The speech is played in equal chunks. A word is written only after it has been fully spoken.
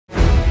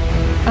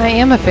I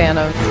am a fan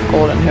of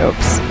Golden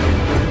Hoops.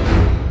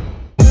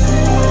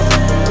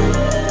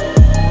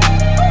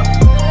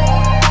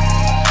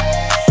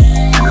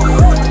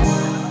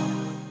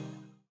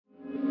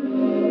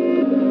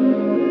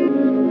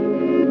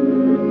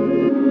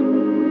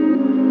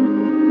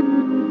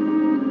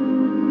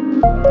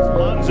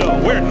 Lonzo,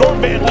 where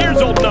Norm Van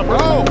Leer's old number.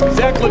 Oh,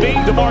 Zach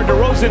LaVine, DeMar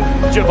DeRozan,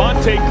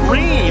 Javonte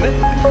Green.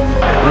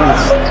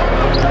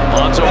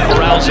 Lonzo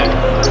corrals it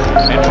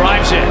and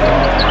drives it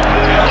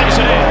and lays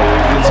it in.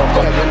 It's a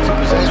bad empty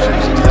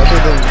possessions. It's other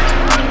than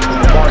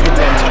DeMar hitting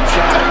that tough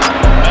shot.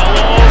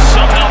 LaMelo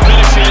somehow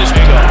finishes.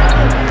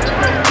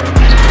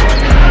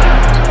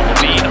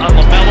 LaVine on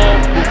LaMelo,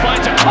 who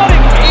finds a cutting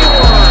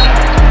Hayward.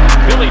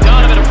 Billy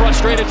Donovan, a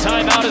frustrated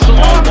timeout as the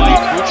long white.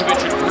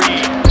 Vucevic and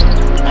Green.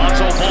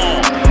 Lonzo ball.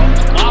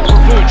 Lob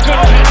for Vuce. Good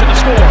catch in the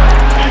score.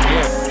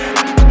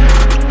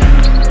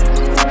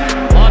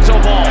 Lonzo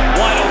ball.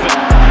 Wide open.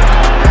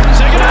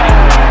 Say goodnight.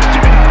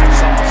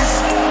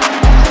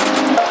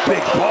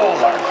 Big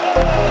baller.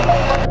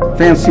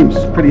 Fans seems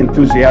pretty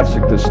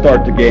enthusiastic to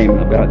start the game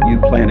about you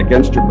playing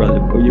against your brother.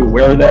 Were you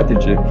aware of that?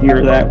 Did you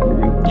hear that?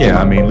 Yeah,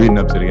 I mean, leading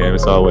up to the game,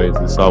 it's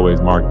always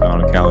marked on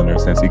the calendar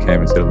since he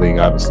came into the league.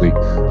 Obviously,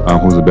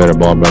 who's a better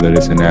ball brother,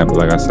 this and that. But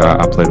like I said,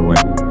 I play to win.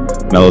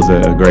 Melo's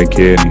a great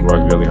kid, and he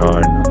works really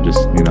hard. And I'm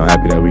just,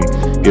 happy that we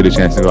get a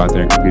chance to go out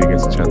there and compete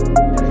against each other.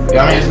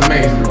 Yeah, I mean, it's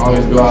amazing.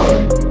 Always go out.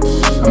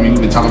 We've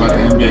been talking about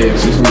the NBA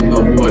since we were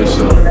little boys,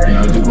 so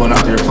just going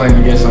out there playing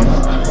against them,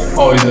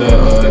 always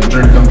a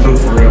dream come true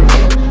for real.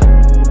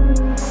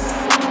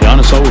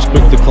 Giannis always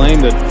quick to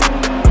claim that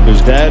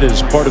his dad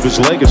is part of his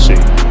legacy.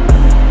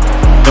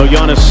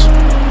 Giannis,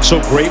 so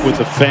great with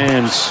the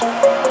fans.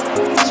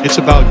 It's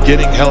about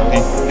getting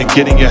healthy and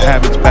getting your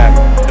habits back,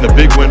 and a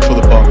big win for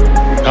the Bucks.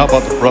 How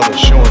about the brothers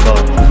showing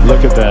love?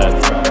 Look at that.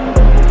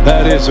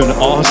 That is an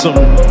awesome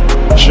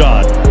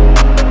shot.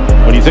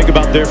 When you think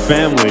about their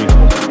family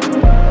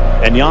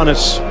and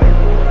Giannis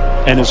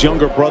and his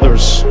younger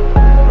brothers,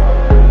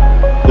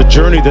 the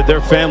journey that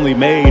their family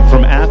made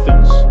from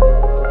Athens.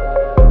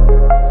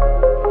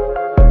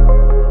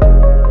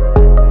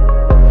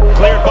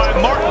 Cleared by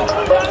Martin.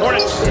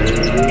 Hornets,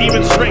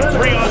 even straight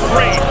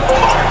 3-on-3.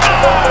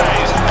 Martin!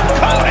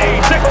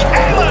 Cody to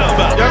Caleb!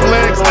 Young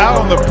legs out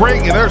on the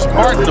break, and there's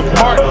Martin to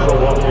Martin.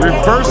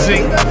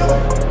 Reversing.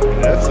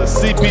 That's a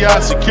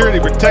CPI security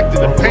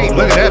protecting the paint.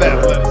 Look at that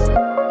athleticism.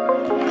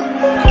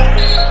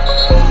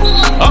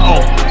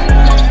 Uh-oh.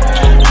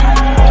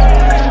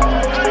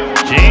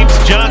 James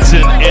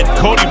Johnson and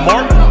Cody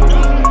Martin.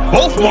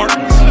 Both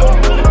Martins.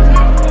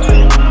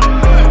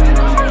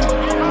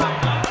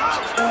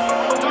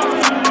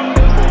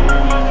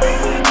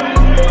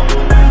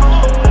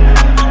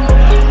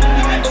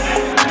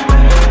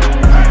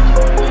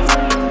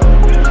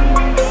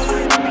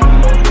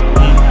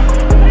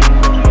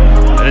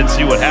 I didn't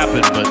see what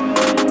happened, but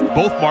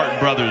both Martin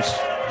brothers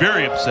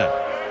very upset.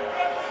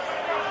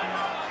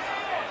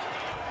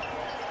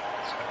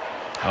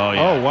 Oh,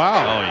 yeah. Oh,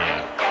 wow. Oh,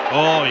 yeah.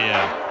 Oh,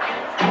 yeah.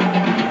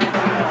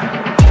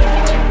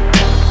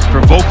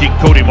 Provoking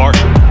Cody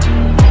Martin.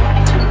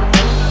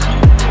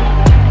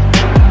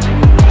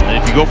 And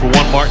if you go for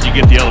one Martin, you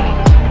get the other one.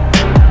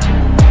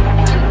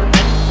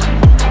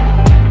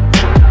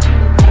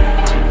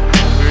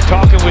 We were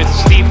talking with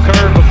Steve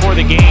Kerr before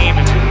the game,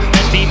 and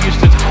Steve used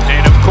to,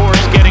 and of course,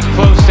 getting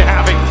close to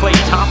having Klay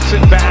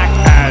Thompson back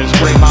as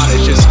Draymond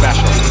is just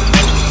special.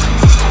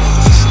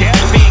 Steph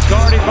being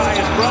guarded by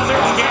his brother,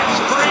 gets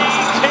free,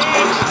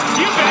 takes,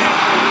 you bet.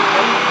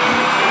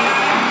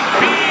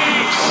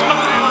 Big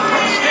smile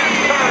from Steph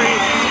Curry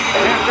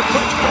after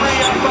putting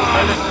 3 up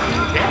on,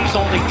 and he's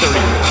only 34,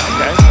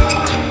 okay?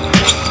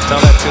 Tell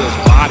that to his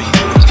body.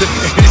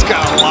 He's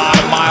got a lot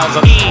of miles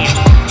on him.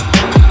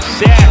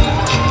 Seth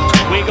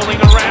wiggling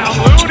around,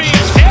 Looney,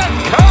 Steph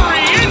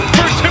Curry in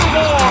for 2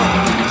 more.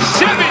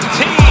 17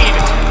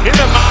 in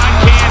the mind,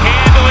 can't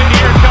handle it.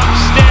 Here comes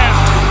Steph.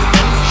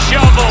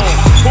 Shovel,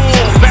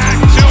 pull back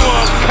to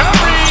him.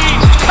 Curry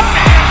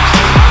connects.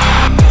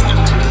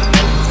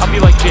 I'll be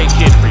like Jay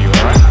Kidd for you,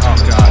 all right? Oh,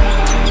 God.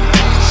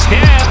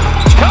 Steph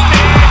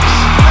connects.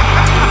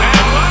 And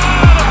a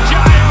lot of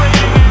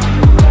gyrating.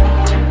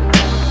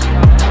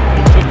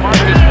 Took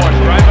Marcus Morris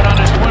driving on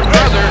his twin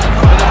brother to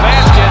the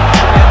basket.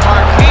 And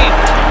Marquise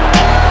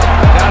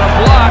got a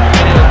block,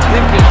 and he'll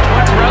pick his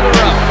twin brother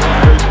up.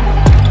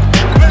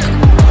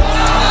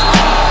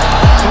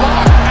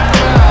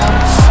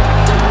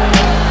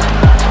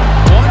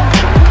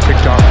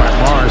 Picked off by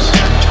Mars.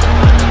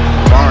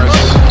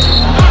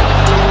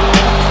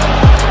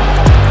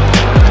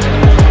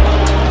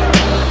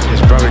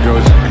 His brother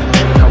goes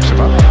and helps him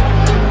up.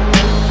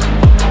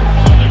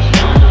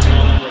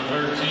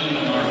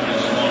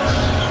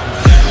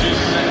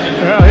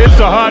 Well, it's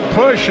a hot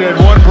push, and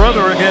one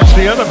brother against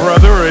the other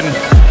brother, and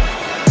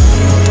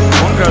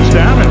one goes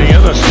down and the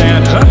other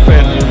stands up,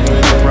 and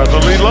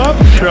brotherly love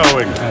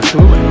showing.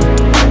 Absolutely.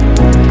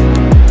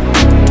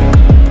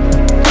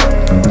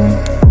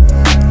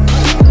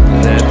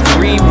 And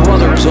 3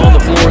 brothers on the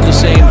floor at the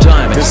same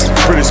time. This is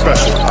pretty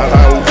special. I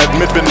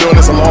been doing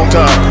this a long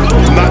time.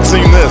 Not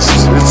seen this.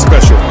 It's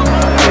special.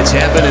 It's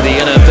happened in the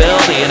NFL,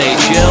 the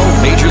NHL,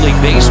 Major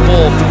League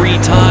Baseball 3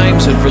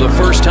 times, and for the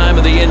first time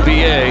in the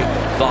NBA,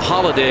 the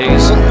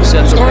holidays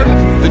set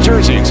the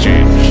jersey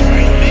exchange.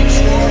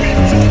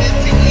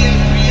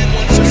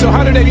 So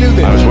how do they do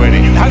this? I was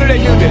waiting. How do they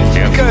do this?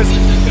 Yeah. Because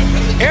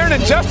Aaron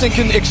and Justin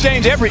can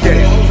exchange every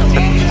day.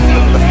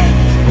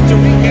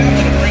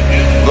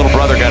 Little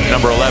brother got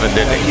number 11,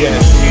 didn't he? Yeah.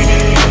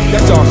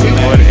 That's awesome,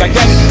 man. Like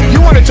that,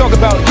 you want to talk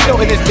about,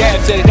 and his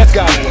dad said it, that's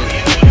God's word.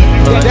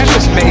 That's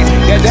just amazing.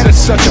 That is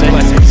such a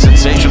blessing.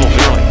 Sensational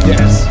feeling.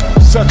 Yes.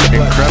 Such a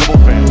blessing. Incredible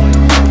family.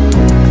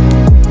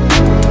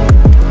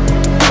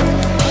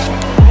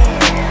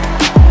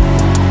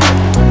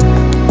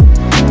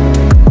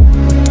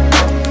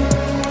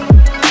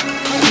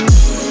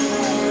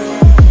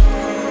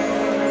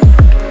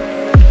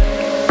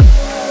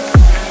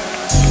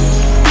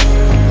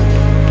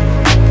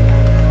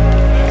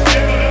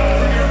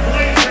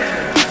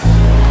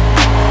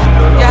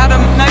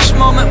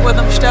 with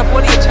him. Steph,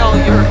 what do you tell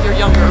your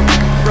younger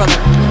brother?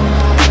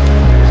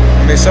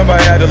 I mean,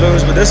 somebody had to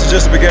lose, but this is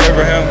just the beginning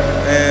for him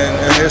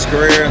and his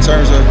career in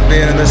terms of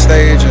being in this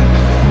stage. And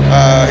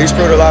he's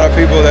proved to a lot of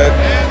people that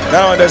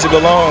not only does he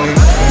belong,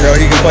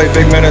 he can play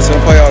big minutes in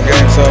a playoff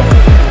game. So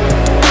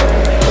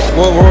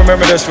we'll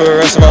remember this for the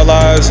rest of our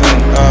lives,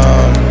 and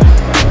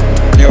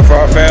for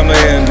our family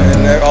and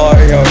all,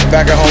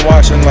 back at home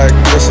watching. Like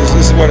this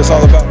is what it's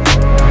all about.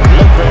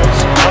 Lopez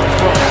out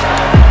front.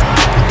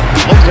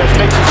 Lopez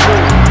makes his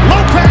move.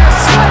 Lopez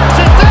slaps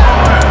it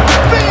down.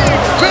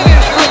 Big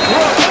finish for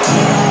Brooks.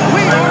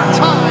 We are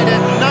tied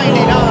at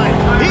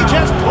 99. He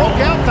just broke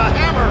out the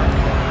hammer.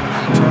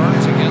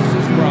 Turns against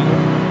his brother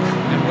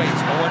and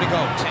waits. Nowhere to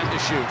go. 10 to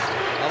shoot.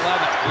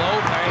 11.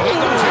 Lopez. He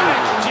goes in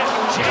and just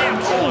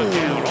jams one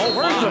down. Oh,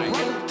 where's the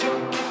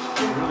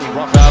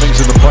rough outings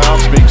in the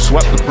playoffs, being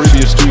swept the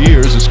previous 2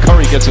 years as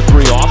Curry gets a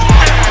 3 off.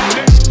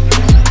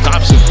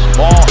 Thompson,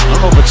 ball, I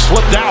don't know if it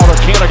slipped out or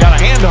Canada got a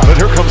hand on it.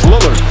 Here comes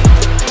Lillard.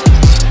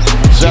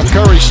 Seth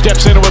Curry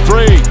steps into a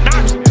 3.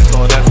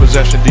 On that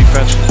possession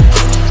defense.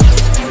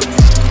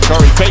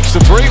 Curry fakes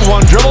the 3,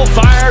 one dribble,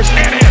 fires,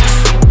 and in.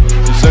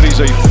 He said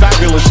he's a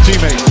fabulous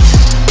teammate.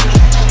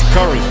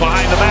 Curry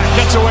behind the back,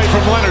 gets away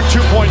from Leonard.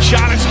 2-point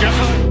shot, it's good.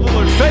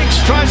 Lillard fakes,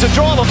 tries to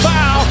draw the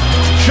foul.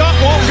 Shot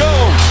won't go.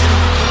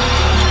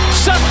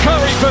 Seth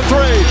Curry for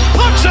 3,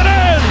 puts it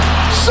in!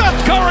 Seth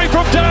Curry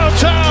from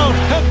downtown!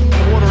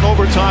 Quarter and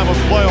overtime of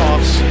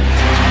playoffs.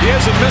 He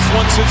hasn't missed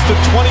one since the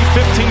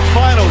 2015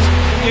 finals.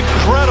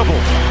 Incredible.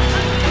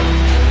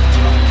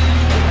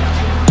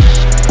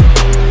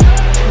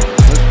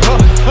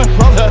 His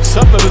brother had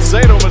something to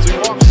say to him as he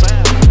walks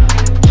past.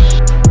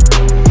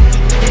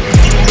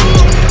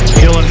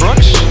 Dylan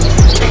Brooks.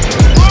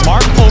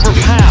 Mark over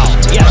Powell.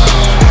 Yes.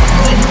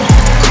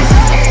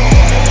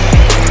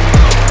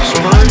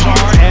 Spurs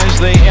are as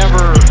they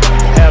ever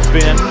have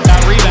been. Now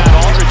rebound,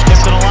 Aldridge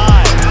kept it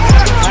alive.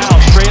 Now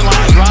straight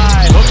line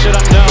drive, hooks it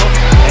up, no.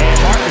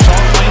 And Marcus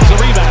All claims the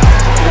rebound.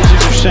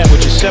 40%,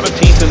 which is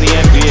 17th in the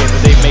NBA.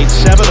 But they've made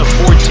 7 of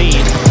 14,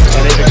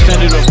 and they've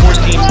extended to a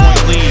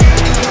 14-point lead.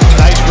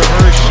 Nice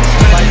reverse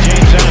by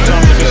James Ennis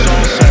off the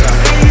Gasol setup.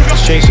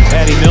 He's chasing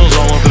Patty Mills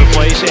all over the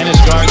place, and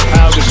his guard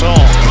Pau Gasol.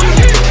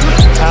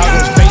 Pau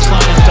goes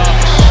baseline and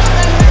dunks.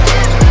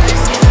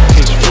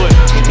 His foot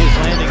in his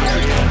landing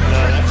area.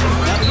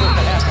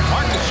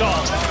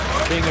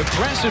 Being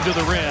aggressive to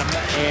the rim,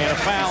 and a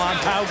foul on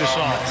Pau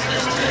Gasol.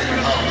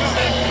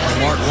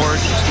 Mark Ward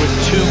with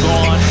 2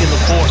 gone in the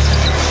 4th.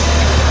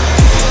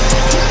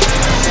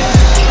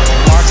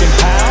 Mark and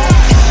Pau.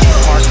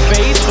 Mark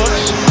fades,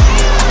 hooks,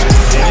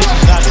 and this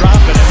is not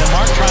dropping, and then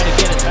Mark trying to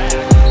get it back.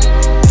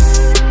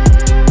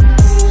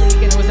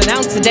 It was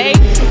announced today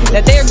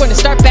that they are going to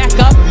start back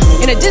up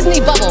in a Disney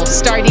bubble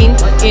starting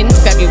in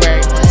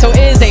February. So it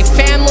is a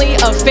family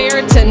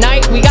affair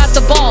tonight. We got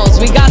the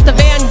balls, we got the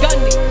Van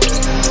Gundy.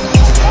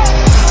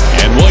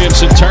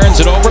 Williamson turns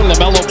it over.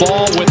 LaMelo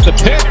Ball with the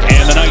pick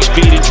and the nice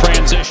beat in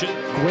transition.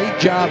 Great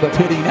job of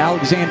hitting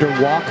Alexander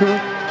Walker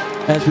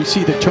as we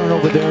see the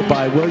turnover there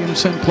by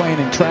Williamson playing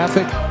in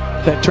traffic.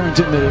 That turns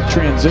into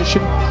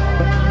transition.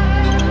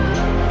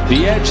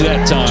 The edge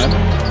that time.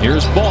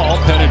 Here's Ball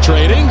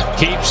penetrating.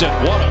 Keeps it.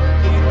 What a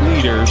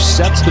leader.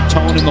 Sets the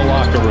tone in the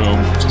locker room.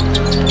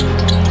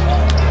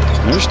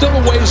 They're still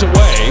a ways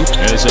away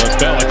as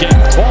Ball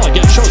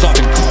again shows off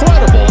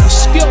incredible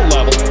skill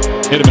level.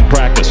 Hit him in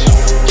practice.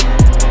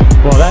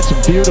 Well, that's a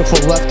beautiful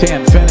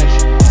left-hand finish.